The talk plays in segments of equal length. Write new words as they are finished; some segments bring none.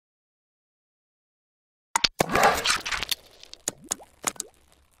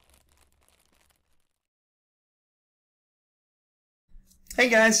Hey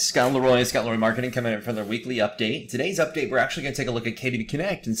guys, Scott Leroy Marketing coming in for their weekly update. Today's update, we're actually going to take a look at KDB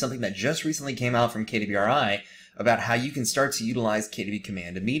Connect and something that just recently came out from KDBRI about how you can start to utilize KDB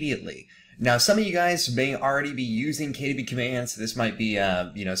Command immediately. Now, some of you guys may already be using KDB Command, so this might be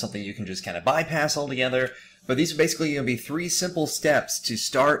something you can just kind of bypass altogether. But these are basically going to be 3 simple steps to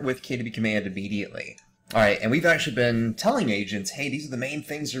start with KDB Command immediately. All right, and we've actually been telling agents, hey, these are the main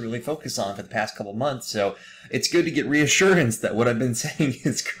things to really focus on for the past couple months, so it's good to get reassurance that what I've been saying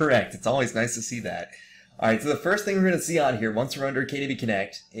is correct. It's always nice to see that. All right, so the first thing we're going to see on here, once we're under KDB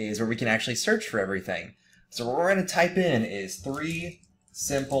Connect, is where we can actually search for everything. So what we're going to type in is 3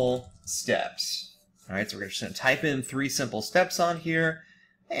 simple steps. All right, so we're just going to type in 3 simple steps on here,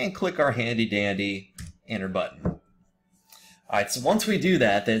 and click our handy-dandy enter button. Alright, so once we do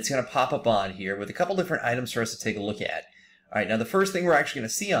that, then it's going to pop up on here with a couple different items for us to take a look at. Alright, now the first thing we're actually going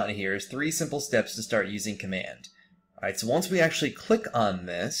to see on here is 3 simple steps to start using Command. Alright, so once we actually click on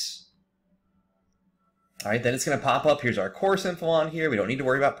this, alright, then it's going to pop up. Here's our course info on here. We don't need to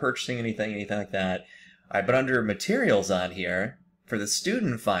worry about purchasing anything like that. Alright, but under materials on here, for the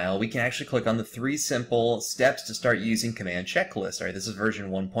student file, we can actually click on the 3 simple steps to start using Command checklist. Alright, this is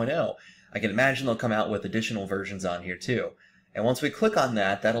version 1.0. I can imagine they'll come out with additional versions on here too. And once we click on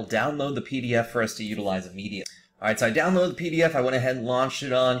that, that'll download the PDF for us to utilize immediately. Alright, so I downloaded the PDF, I went ahead and launched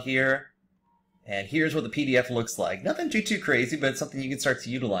it on here. And here's what the PDF looks like. Nothing too crazy, but it's something you can start to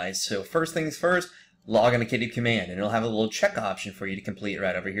utilize. So first things first, log on to KDB Command, and it'll have a little check option for you to complete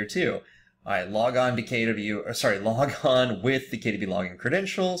right over here too. Alright, log on with the KDB login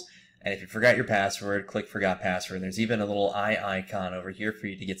credentials. And if you forgot your password, click Forgot Password. There's even a little eye icon over here for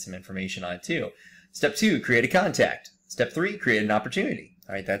you to get some information on it too. Step 2, create a contact. Step 3, create an opportunity.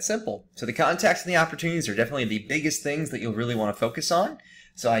 All right, that's simple. So the contacts and the opportunities are definitely the biggest things that you'll really want to focus on.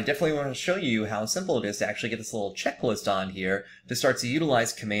 So I definitely want to show you how simple it is to actually get this little checklist on here to start to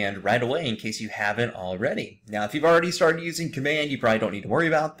utilize Command right away in case you haven't already. Now, if you've already started using Command, you probably don't need to worry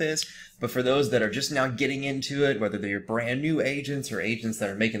about this. But for those that are just now getting into it, whether they're brand new agents or agents that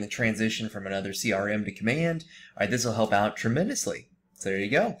are making the transition from another CRM to Command, all right, this will help out tremendously. So there you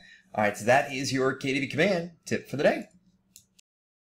go. All right, so that is your KDB Command tip for the day.